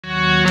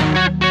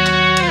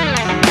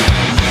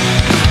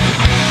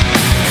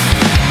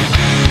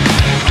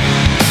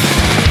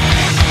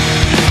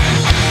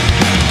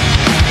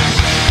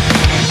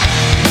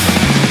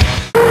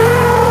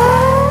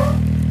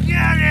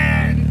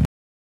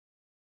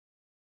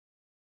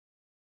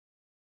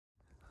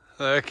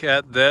Look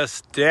at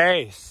this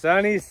day.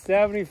 Sunny,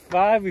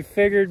 75. We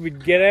figured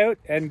we'd get out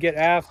and get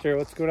after.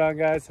 What's going on,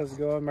 guys? How's it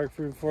going? Mark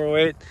Freeman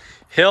 408.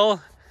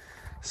 Hill.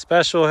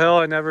 Special Hill.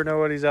 I never know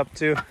what he's up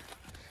to.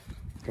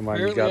 Come on,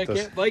 Apparently you got I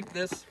this. can't bike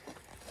this.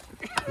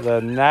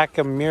 The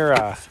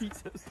Nakamura.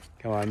 Jesus.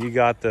 Come on, you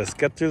got this.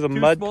 Get through the Too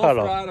mud small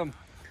puddle. for Adam.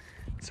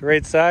 It's the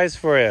right size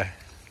for you.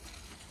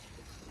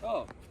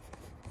 Oh.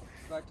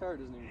 Back tire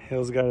doesn't even.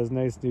 Hill's got his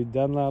nice new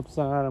Dunlops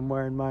on. I'm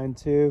wearing mine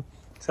too.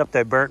 Except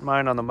I burnt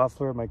mine on the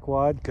muffler of my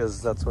quad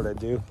because that's what I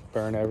do.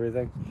 Burn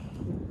everything.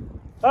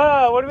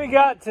 Oh, what do we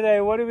got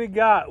today? What do we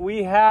got?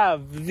 We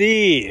have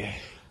the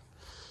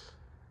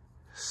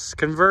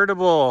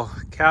convertible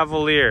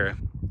Cavalier.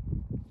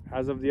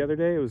 As of the other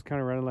day, it was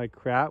kind of running like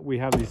crap. We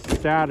have the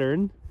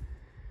Saturn,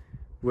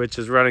 which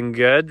is running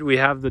good. We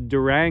have the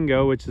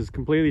Durango, which is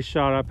completely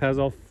shot up, has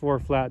all 4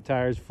 flat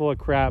tires, full of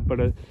crap,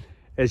 but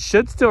it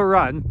should still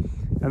run.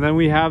 And then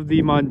we have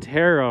the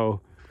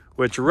Montero,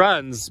 which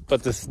runs,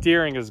 but the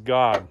steering is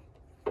gone.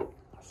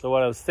 So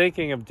what I was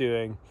thinking of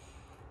doing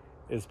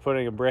is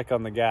putting a brick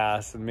on the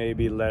gas and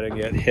maybe letting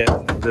it hit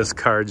this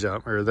car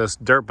jump, or this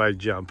dirt bike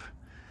jump.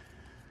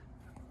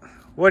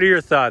 What are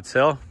your thoughts,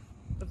 Hill?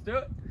 Let's do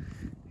it.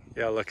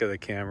 Yeah, look at the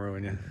camera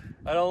when you...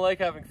 I don't like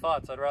having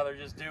thoughts. I'd rather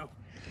just do.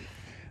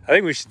 I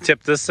think we should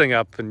tip this thing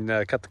up and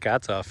cut the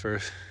cats off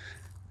first.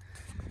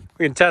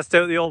 We can test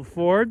out the old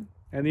Ford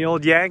and the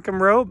old Yankum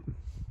rope.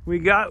 We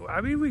got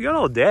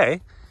all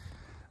day.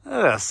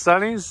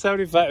 Sunny,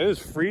 75. It was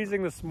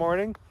freezing this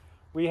morning.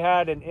 We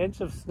had an inch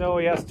of snow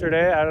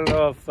yesterday. I don't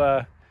know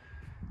if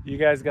you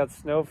guys got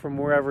snow from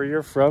wherever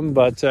you're from,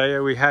 but yeah,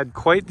 we had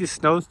quite the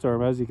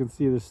snowstorm. As you can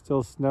see, there's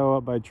still snow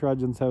up by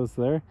Trudgeon's house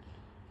there.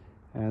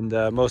 And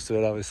most of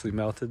it obviously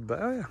melted,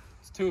 but oh yeah.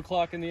 It's 2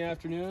 o'clock in the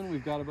afternoon.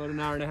 We've got about an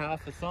hour and a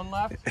half of sun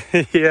left.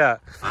 Yeah.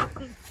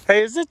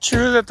 Hey, is it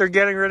true that they're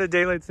getting rid of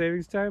daylight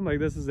savings time? Like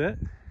this is it?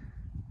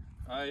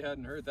 I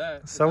hadn't heard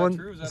that.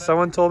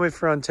 Someone told me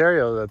for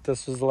Ontario that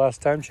this was the last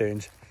time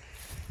change.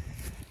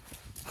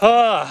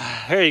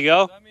 Ah, there you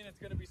go. Does that mean it's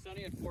going to be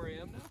sunny at 4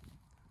 a.m. now?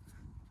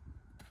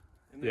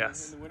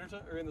 Yes. In the winter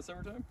time or in the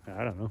summertime?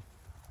 I don't know.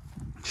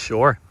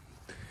 Sure.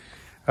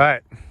 All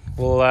right.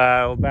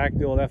 We'll back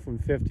the old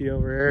F-150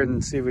 over here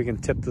and see if we can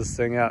tip this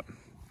thing up.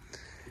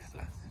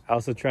 I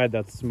also tried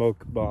that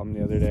smoke bomb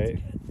the other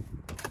day.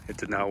 It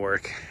did not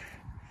work.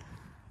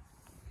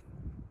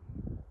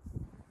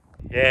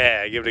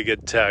 Yeah, give it a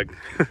good tug.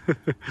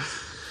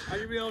 I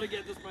should be able to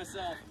get this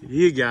myself.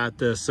 You got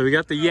this. So we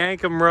got the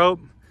Yankum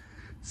rope.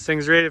 This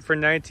thing's rated for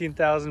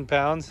 19,000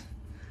 pounds.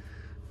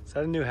 Is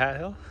that a new hat,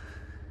 Hill?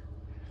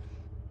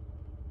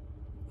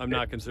 I'm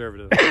not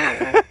conservative.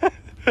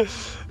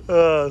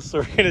 So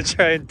we're gonna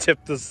try and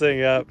tip this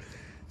thing up.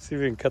 See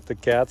if we can cut the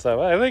cats off.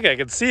 I think I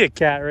can see a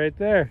cat right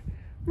there.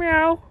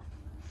 Meow. All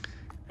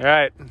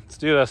right, let's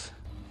do this.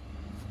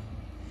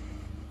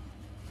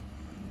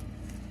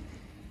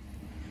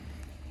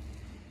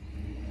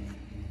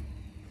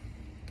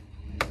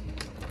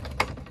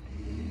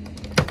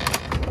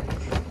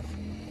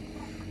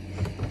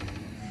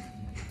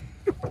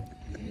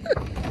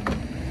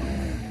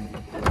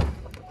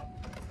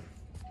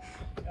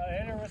 Gotta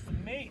hit her with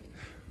some meat.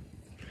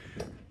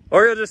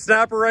 Or you'll just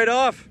snap her right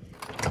off.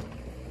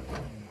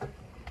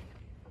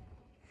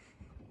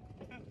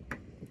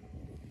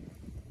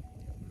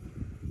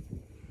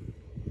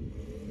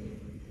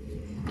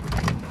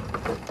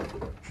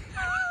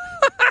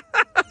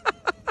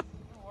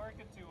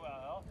 Working too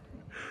well.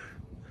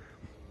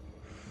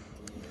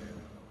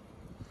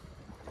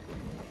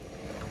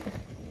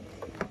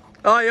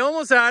 Oh, you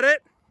almost had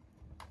it.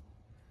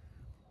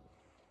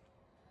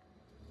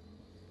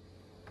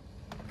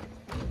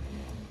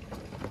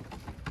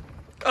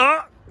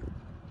 Ah!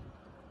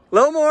 A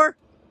little more.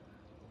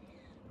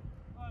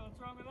 Oh, what's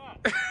wrong with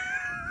that?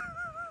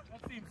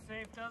 That seems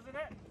safe, doesn't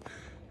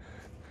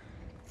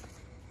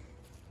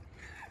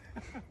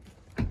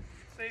it?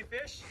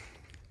 Safe-ish.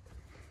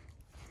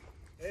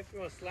 If you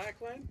want a slack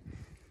line.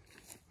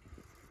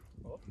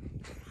 Oh.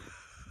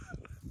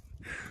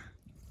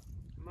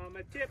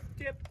 Mama, tip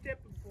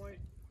point.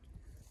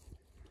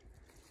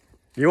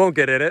 You won't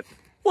get in it.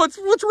 What's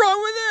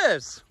wrong with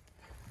this?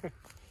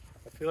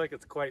 I feel like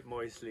it's quite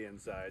moistly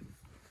inside.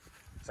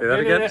 Say that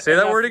again. Say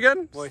that word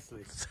again.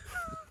 Moistly.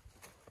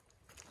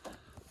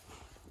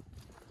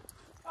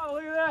 Oh,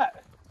 look at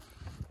that.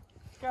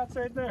 Cat's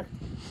right there.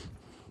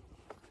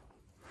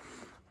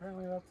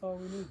 Apparently that's all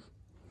we need.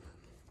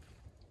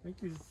 I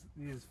think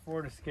these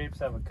Ford Escapes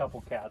have a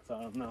couple cats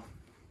on them though.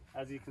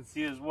 As you can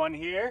see, there's one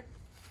here.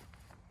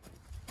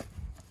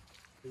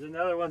 There's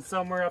another one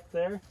somewhere up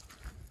there.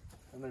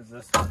 And there's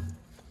this one.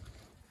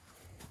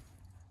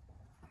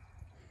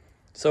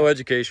 So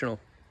educational.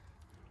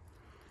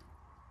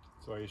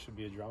 That's why you should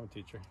be a drama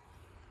teacher.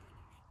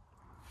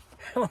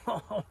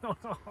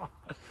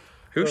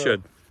 Who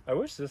should? I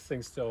wish this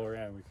thing still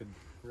ran. We could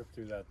rip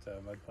through that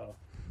mud puddle.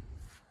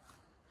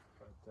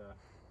 But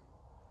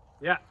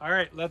yeah, all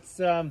right. Let's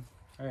I'm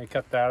gonna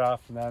cut that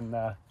off, and then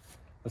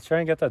let's try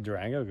and get that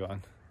Durango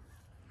going.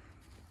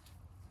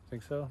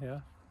 Think so? Yeah.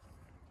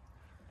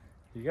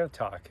 You gotta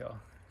talk, yo.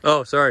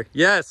 Oh, sorry.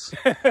 Yes.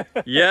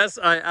 Yes,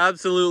 I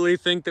absolutely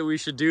think that we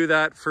should do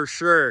that for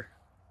sure.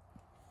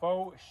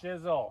 Faux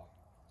shizzle.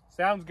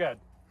 Sounds good.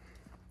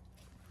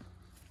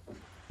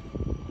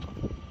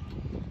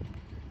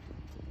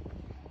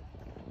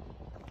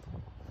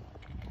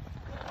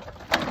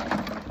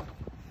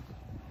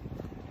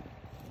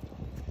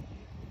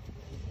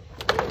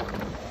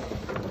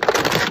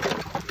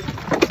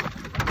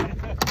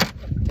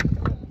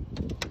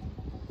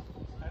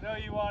 I know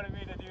you wanted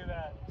me to do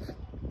that.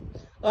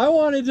 I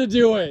wanted to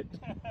do it.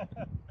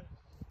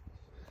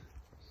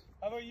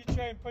 How about you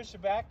try and push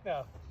it back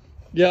now?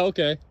 Yeah,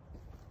 okay.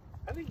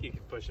 I think you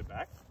can push it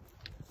back.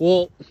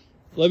 Well,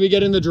 let me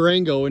get in the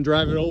Durango and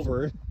drive it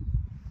over.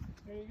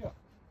 There you go.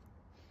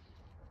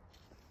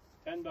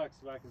 $10 if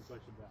I can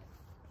push it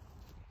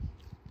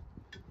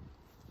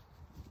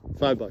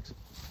back. $5.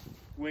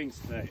 Wings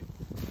tonight.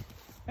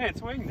 Hey,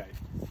 it's wing night.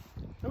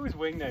 It's always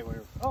wing night.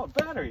 Oh,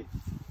 battery.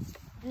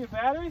 You need a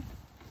battery?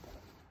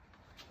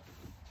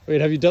 Wait,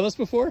 have you done this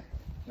before?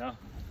 No.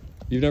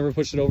 You've never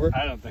pushed it over?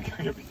 I don't think I'm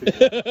gonna be doing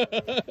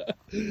that.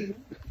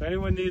 If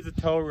anyone needs a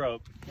tow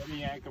rope, get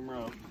me Yankum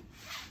rope.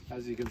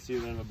 As you can see,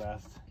 they're the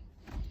best.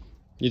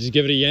 You just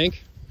give it a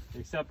yank?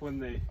 Except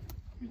when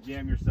you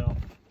jam yourself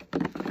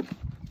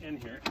in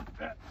here.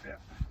 Yeah.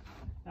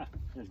 Ah,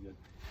 there's good.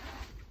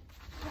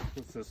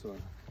 What's this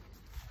one?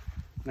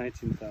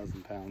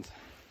 19,000 pounds.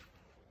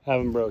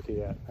 Haven't broke it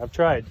yet. I've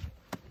tried.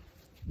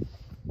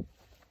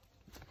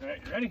 All right,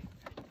 you ready?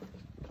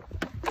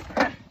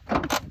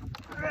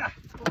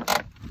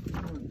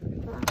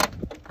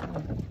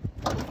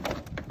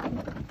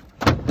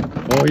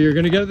 Oh, you're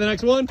gonna get the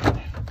next one?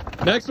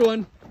 Next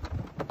one.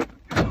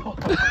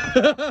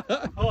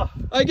 Oh.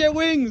 I get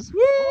wings!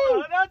 Woo!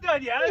 Oh, I'm not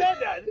done yet. I'm not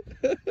done.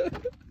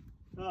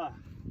 Oh.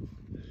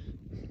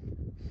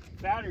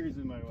 Battery's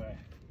in my way.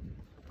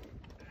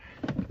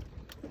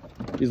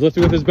 He's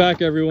lifting with his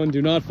back, everyone.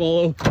 Do not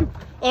follow.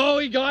 Oh,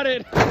 he got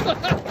it!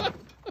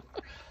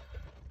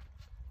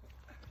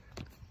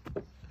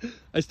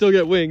 I still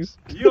get wings.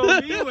 You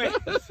owe me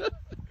wings.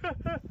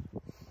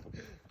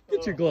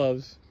 Get your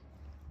gloves.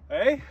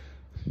 Hey?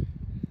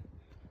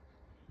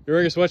 You're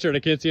wearing a sweatshirt. I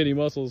can't see any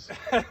muscles.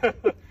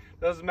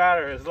 Doesn't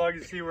matter as long as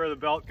you see where the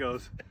belt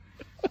goes.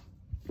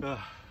 All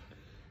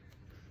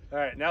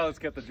right, now let's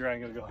get the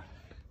Durango going.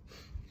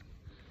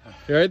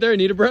 You right there?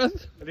 Need a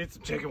breath? I need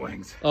some chicken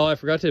wings. Oh, I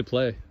forgot to hit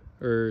play.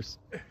 Or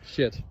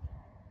shit.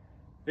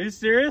 Are you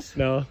serious?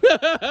 No.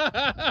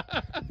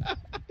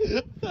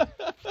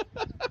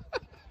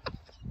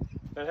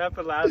 That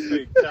happened last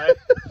week.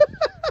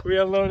 We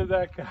unloaded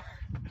that car.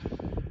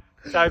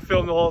 I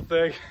filmed the whole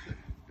thing.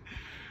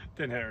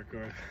 Didn't hit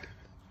record.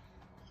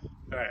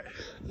 All right.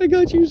 I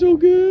got you so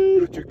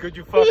good. Good,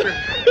 you fucker.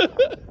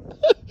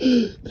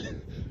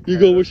 You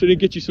gonna wish I didn't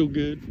get you so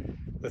good.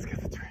 Let's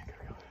get the Durango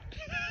going.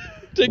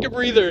 Take a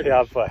breather. Yeah,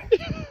 I'm fine.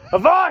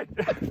 I'm fine.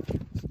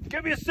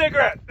 Give me a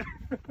cigarette.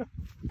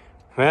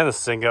 Man,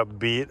 this thing got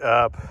beat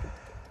up.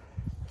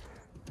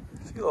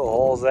 See little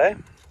holes, eh?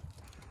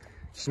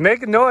 She's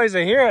making noise.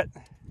 I hear it.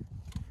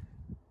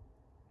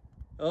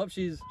 Oh,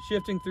 she's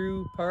shifting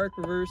through park,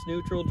 reverse,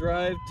 neutral,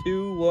 drive,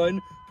 2,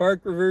 1.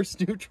 Park, reverse,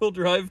 neutral,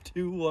 drive,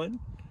 2, 1.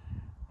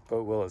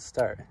 But will it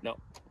start? No.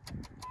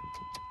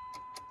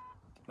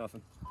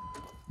 Nothing.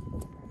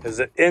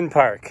 Is it in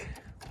park?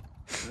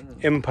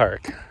 In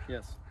park.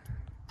 Yes.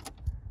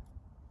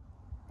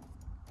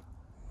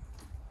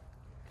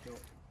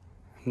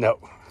 No.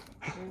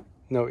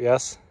 No,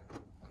 yes.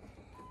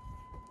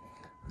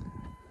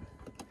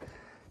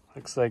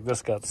 Looks like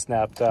this got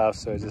snapped off,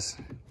 so I just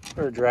put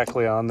her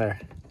directly on there.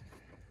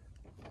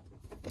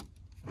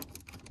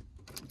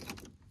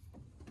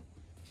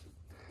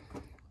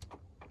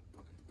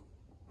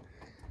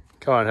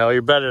 Come on, Hell,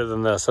 you're better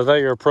than this. I thought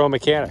you were a pro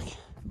mechanic.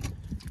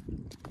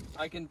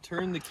 I can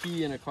turn the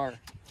key in a car.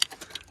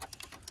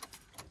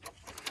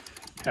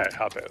 All right,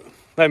 hop out.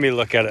 Let me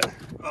look at it.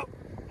 Oh.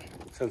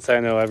 Since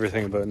I know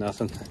everything about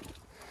nothing.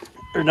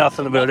 Or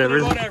nothing about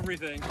everything. About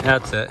everything.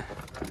 That's it.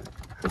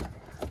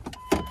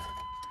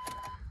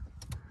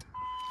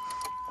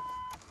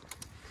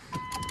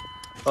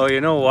 Oh, you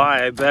know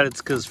why? I bet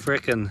it's because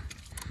frickin'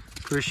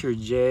 pretty sure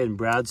Jay and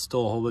Brad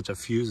stole a whole bunch of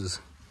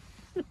fuses.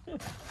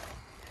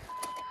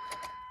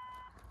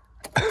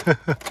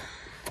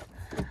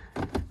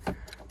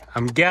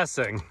 I'm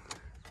guessing.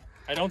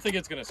 I don't think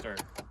it's gonna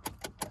start.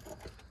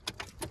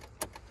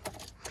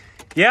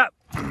 Yep.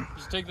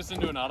 Just take this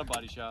into an auto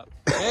body shop.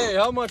 Hey,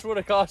 how much would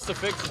it cost to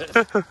fix this?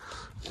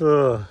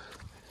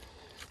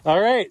 All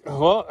right.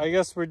 Well, I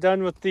guess we're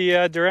done with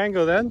the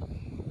Durango then.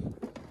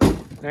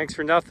 Thanks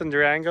for nothing,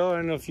 Durango. I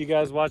don't know if you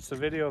guys watched the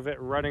video of it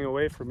running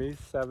away from me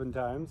 7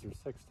 times or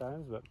 6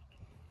 times, but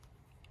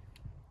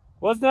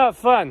was not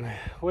fun.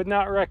 Would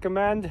not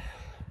recommend.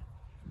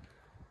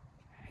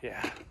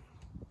 Yeah.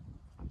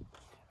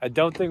 I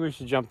don't think we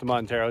should jump to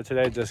Montero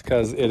today just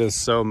because it is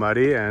so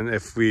muddy, and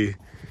if we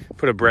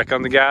put a brick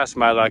on the gas,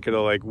 my luck,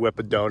 it'll like whip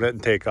a donut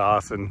and take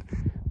off and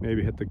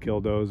maybe hit the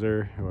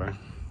Killdozer or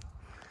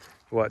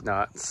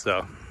whatnot.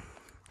 So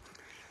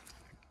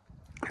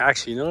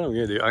Actually, you know what I'm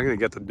gonna do? I'm gonna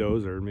get the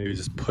dozer and maybe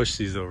just push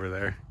these over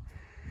there.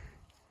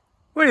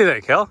 What do you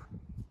think, Hill?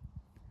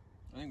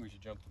 I think we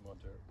should jump to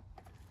Montero.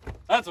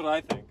 That's what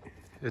I think.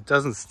 It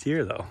doesn't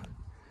steer though.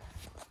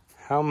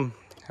 How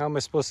am I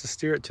supposed to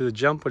steer it to the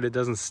jump when it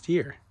doesn't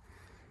steer?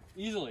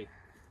 Easily.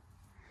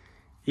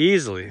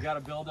 Easily. You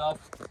gotta build up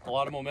a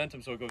lot of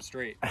momentum so it goes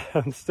straight.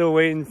 I'm still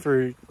waiting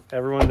for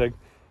everyone to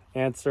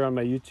answer on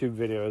my YouTube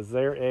video. Is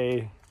there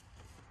a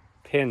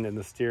pin in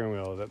the steering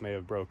wheel that may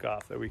have broke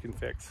off that we can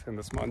fix in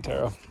this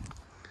Montero?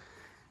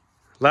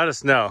 Let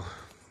us know.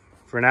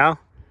 For now,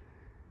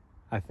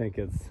 I think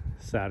it's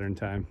Saturn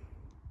time.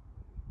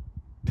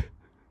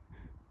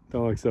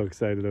 Don't look so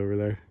excited over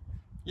there.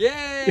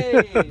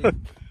 Yay!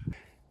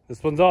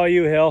 This one's all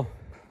you, Hill.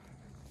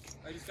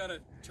 I just gotta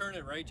turn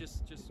it right,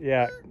 just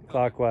Yeah,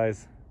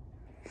 clockwise.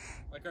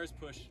 My car's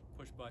push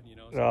button, you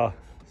know. Oh,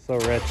 so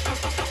rich.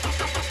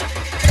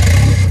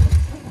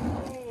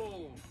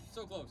 Oh,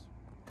 so close.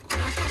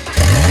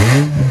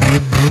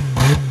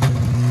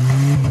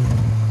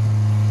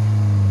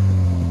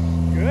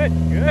 Good,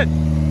 good.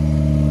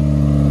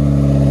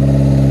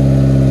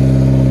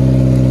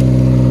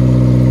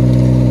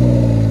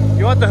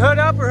 You want the hood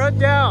up or hood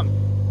down?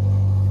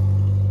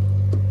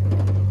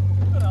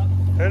 Hood up.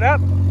 Hood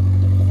up.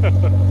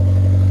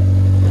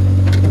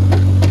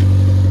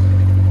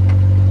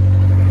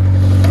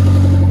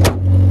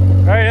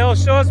 All right, Hill,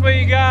 show us what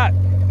you got.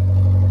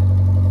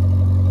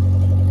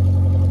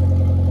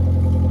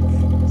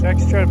 Is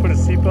X trying to put a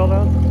seatbelt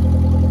on?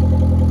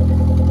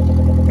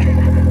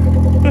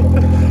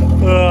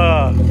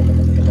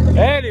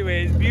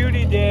 Anyways,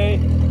 beauty day.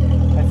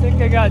 I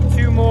think I got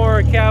 2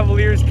 more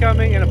Cavaliers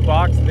coming and a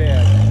box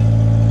van.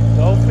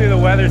 So hopefully the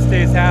weather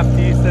stays half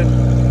decent.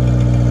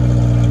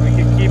 We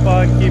can keep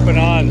on keeping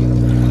on.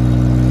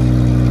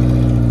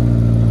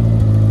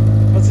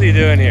 What's he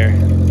doing here?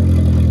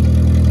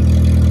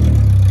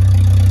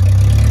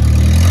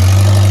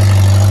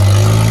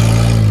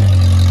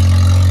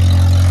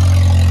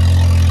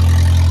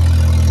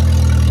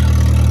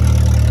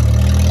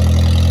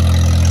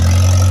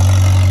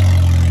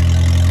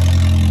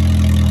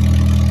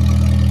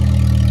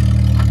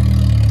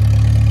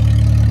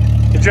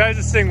 He drives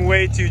this thing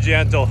way too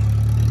gentle.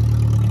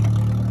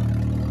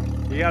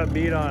 You got a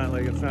beat on it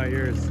like it's not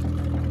yours.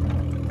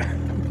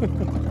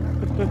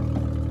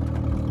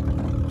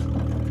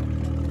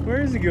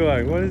 Where is he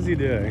going? What is he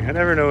doing? I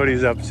never know what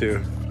he's up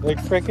to. Like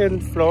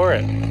frickin' floor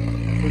it.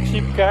 They're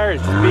cheap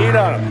cars, just beat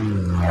on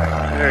him.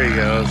 There he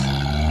goes.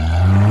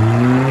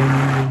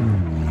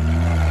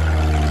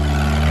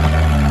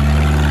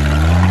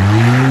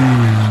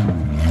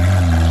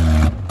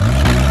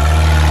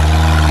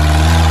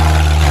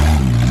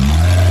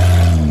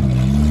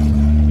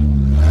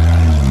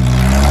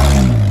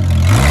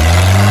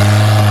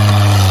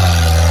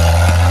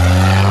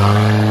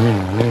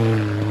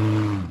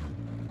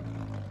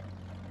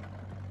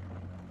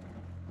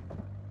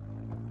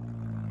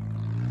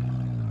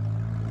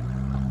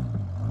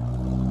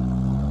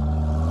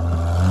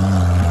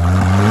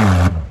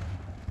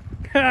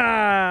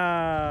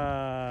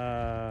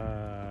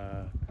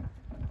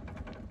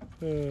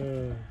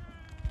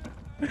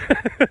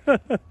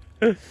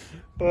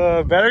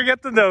 Better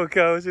get the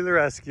NOCO to the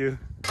rescue.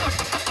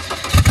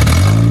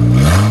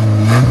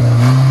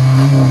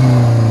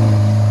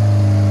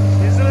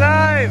 She's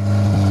alive!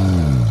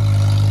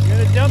 Get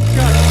a jump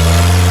cut.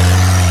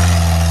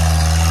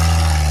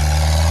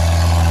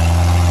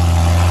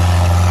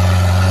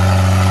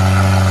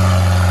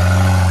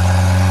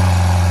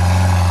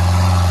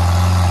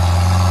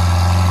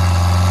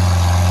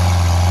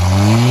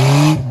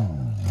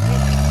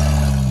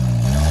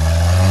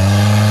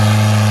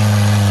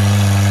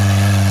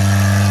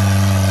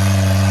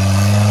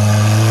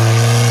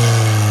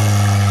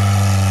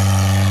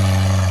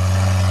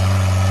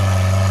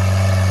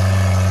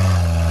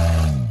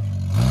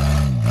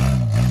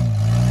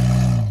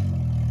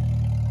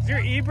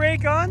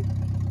 E-brake on? It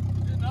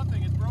did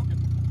nothing, it's broken.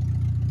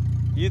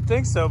 You'd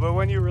think so, but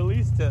when you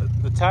released it,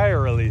 the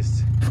tire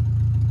released.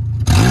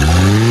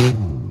 I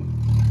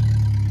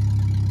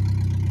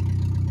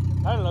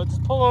don't know,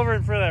 just pull over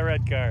in front of that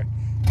red car.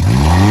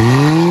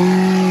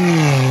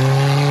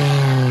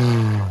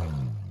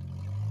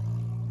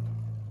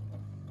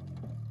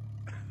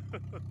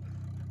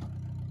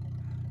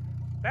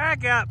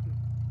 Back up!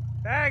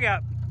 Back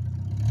up!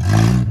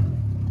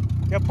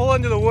 Yeah, pull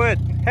into the wood,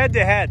 head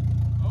to head.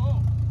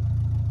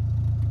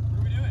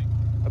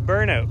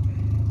 Burnout.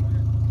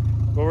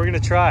 But we're gonna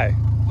try.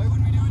 Why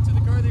wouldn't we do it to the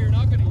car that you're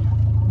not gonna use?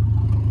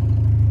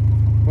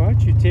 Why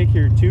don't you take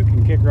your toque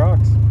and kick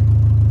rocks?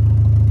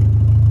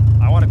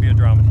 I want to be a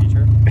drama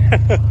teacher.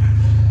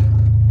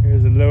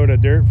 Here's a load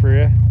of dirt for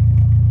you.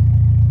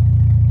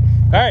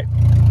 Alright.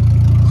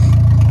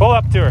 Pull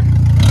up to her.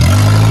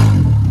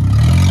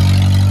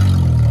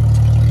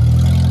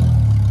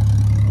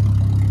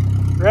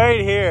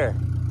 Right here.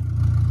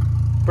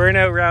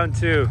 Burnout round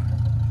 2.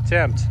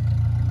 Attempt.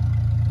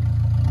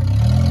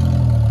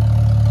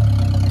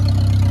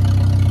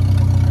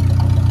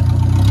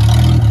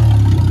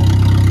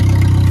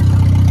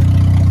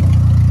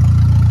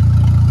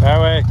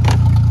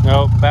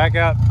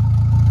 back up.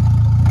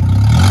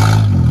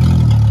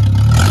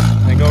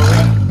 And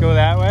go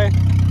that way.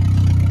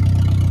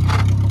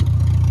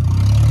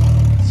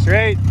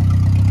 Straight.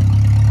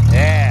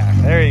 Yeah,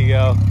 there you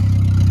go.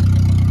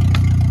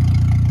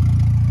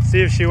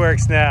 See if she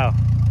works now.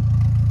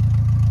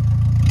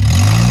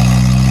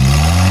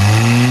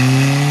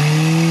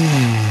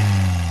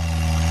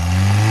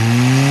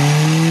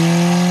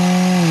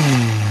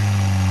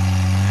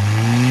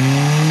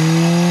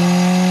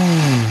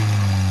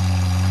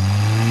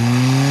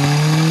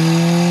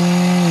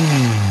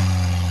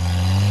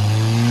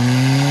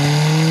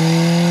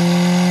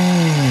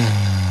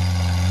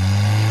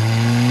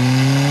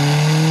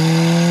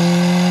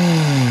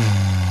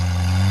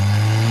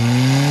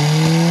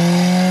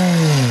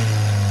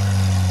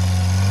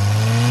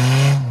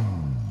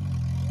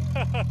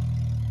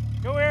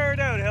 Go air her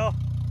downhill.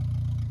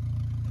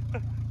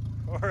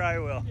 Or I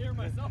will. Air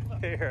myself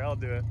up. Here, I'll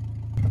do it.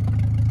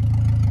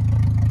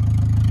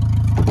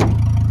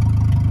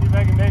 See if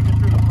I can make it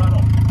through the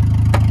puddle.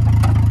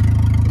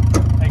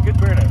 Hey, good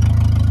burnout.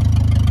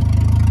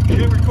 You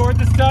didn't record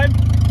this time?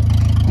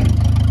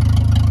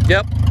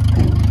 Yep.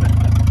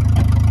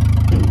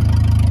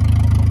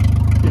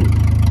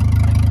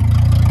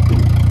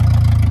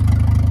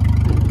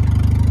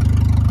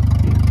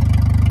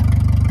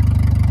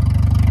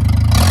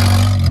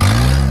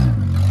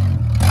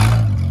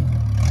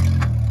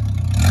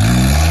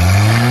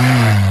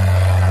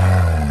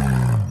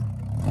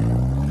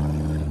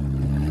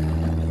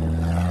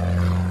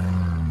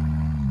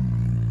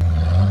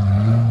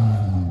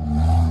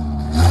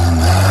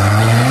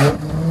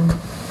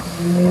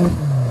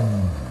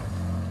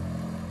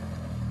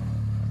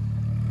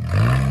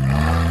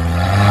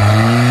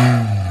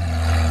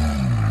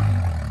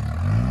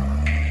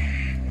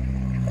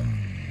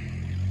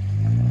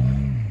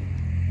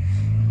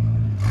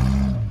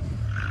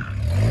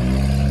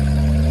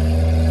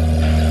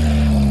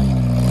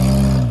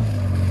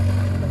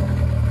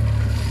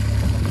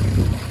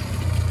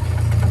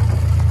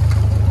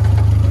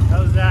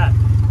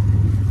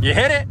 You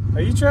hit it!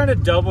 Are you trying to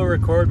double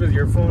record with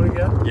your phone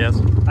again?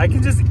 Yes. I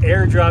can just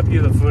airdrop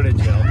you the footage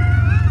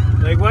now.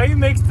 Like, why do you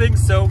make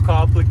things so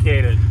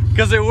complicated?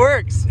 Because it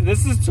works.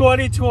 This is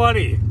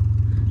 2020.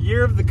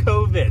 Year of the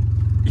COVID.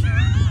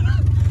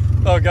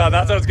 Oh god,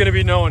 that's how it's gonna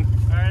be known.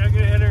 Alright, I'm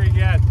gonna hit her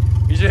again.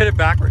 You should hit it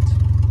backwards.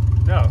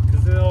 No,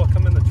 because it'll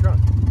come in the trunk.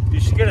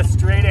 You should get a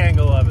straight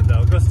angle of it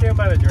though. Go stand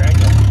by the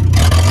Durango.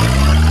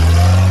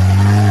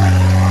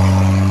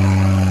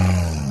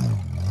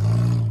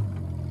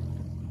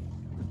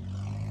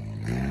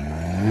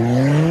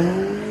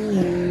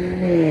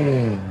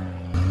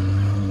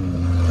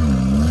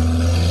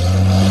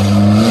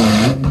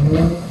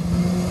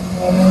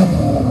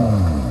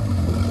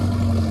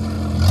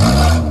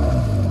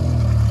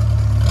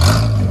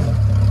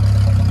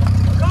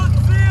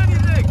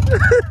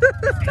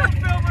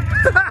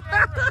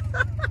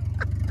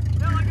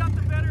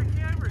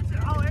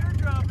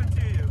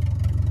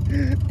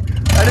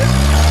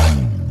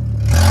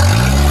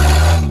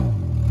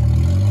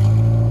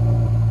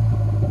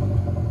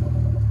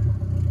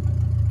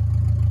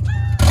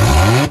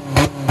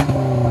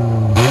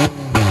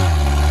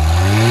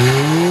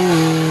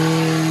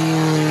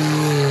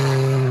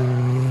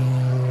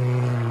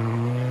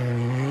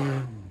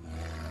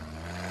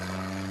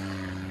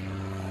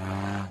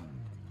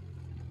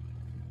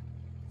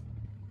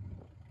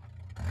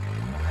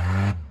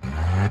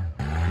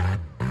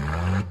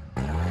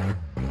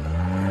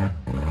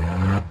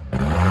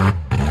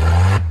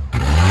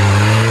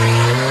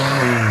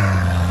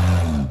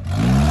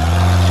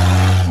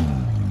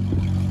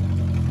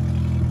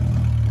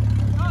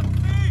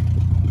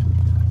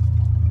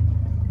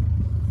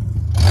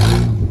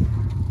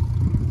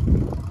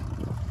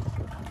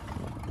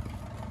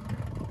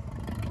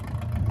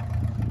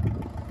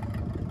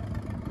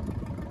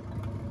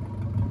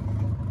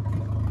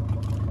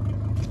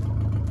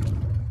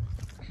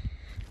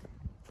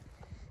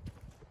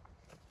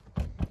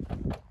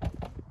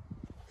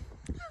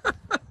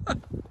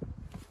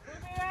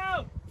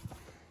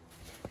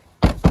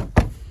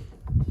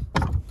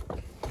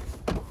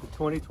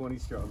 $20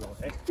 struggle,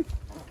 eh?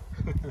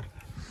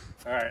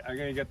 Alright, I'm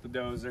gonna get the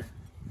dozer,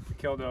 the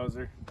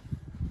Killdozer.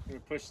 I'm gonna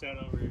push that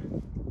over here.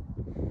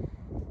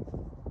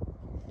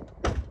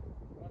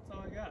 That's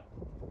all I got.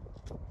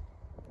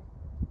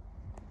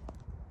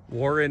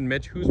 Warren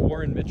Mitch. Who's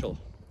Warren Mitchell?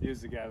 He was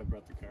the guy that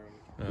brought the car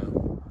over.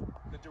 Oh.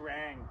 The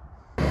Durango.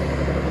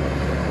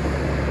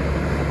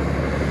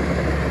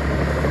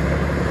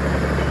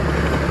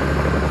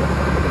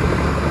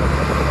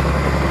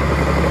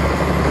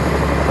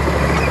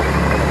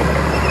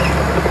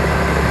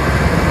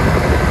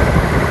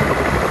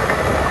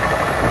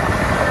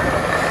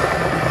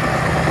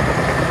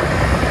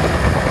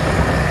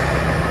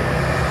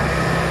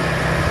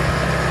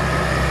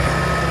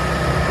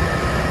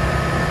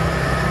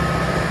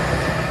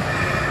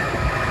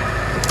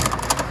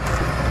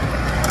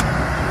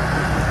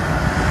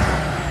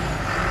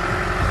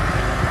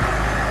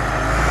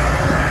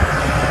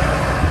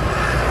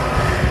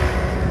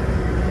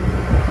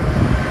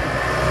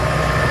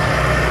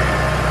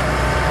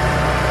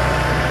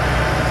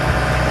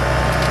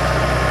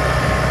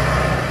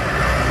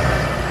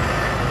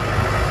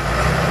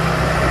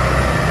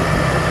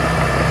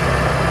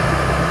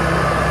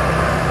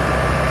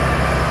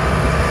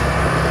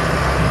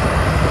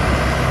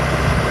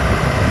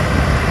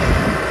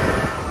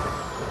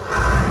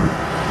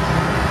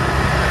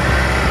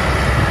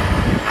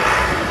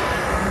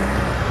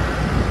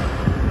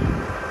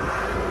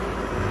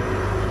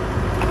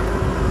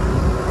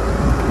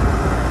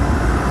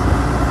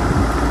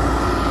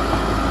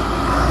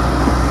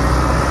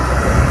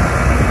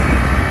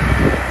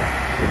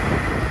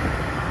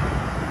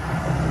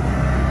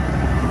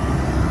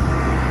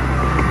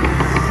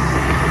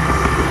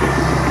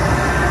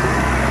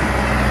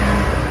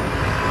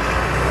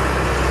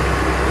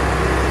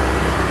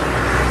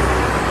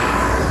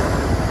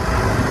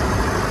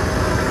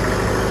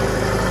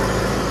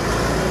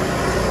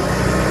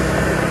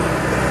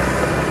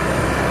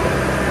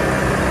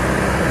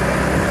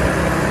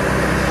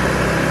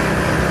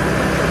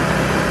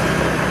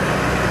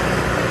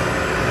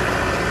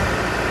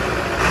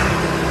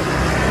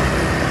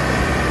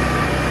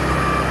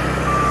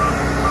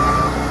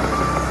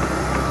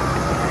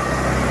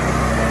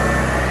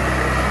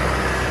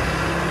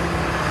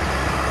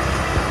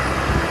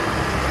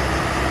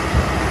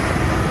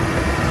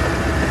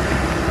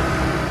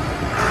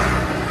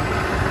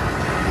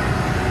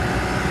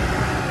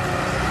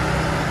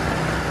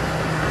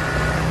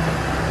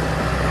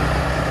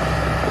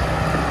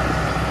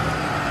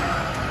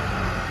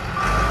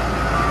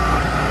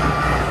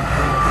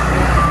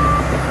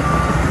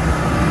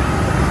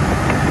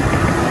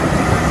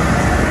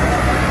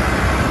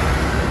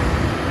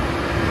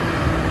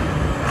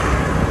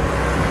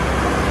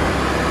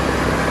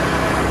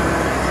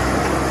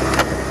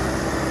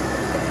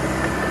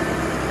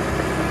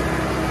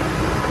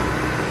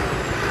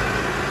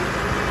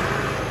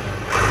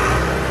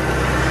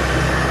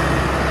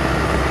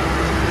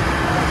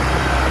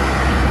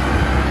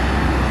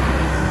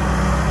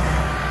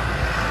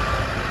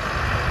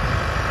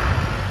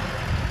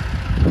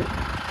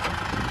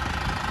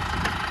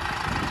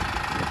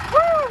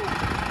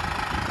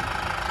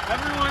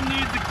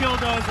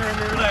 bulldozer in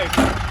real life.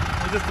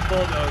 It's just a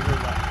bulldozer,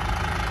 but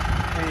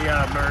he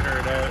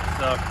murdered it.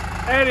 So,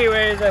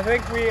 anyways, I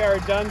think we are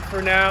done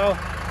for now.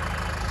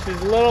 She's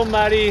a little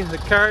muddy. The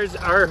cars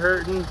are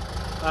hurting.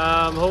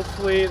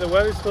 Hopefully, the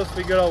weather's supposed to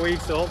be good all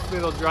week, so hopefully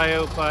it'll dry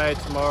out by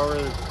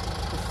tomorrow.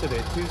 What's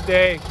today?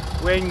 Tuesday,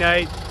 wing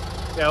night.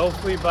 Yeah,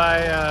 hopefully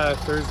by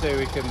Thursday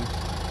we can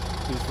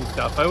do some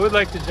stuff. I would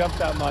like to jump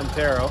that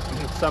Montero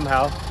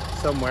somehow,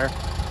 somewhere,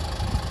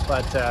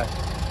 but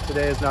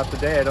today is not the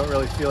day. I don't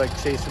really feel like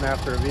chasing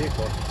after a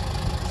vehicle,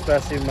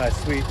 especially my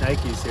sweet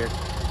Nikes here.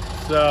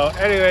 So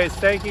anyways,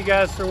 thank you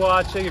guys for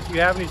watching. If you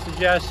have any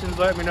suggestions,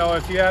 let me know.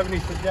 If you have any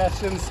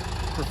suggestions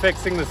for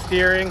fixing the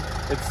steering,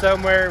 it's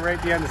somewhere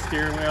right behind the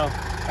steering wheel.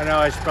 I know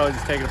I should probably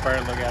just take it apart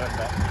and look at it,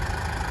 but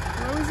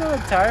we're always on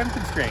a time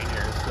constraint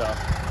here. So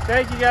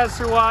thank you guys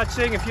for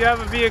watching. If you have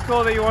a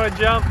vehicle that you want to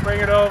jump,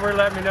 bring it over,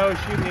 let me know,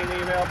 shoot me an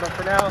email. But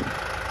for now,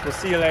 we'll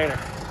see you later.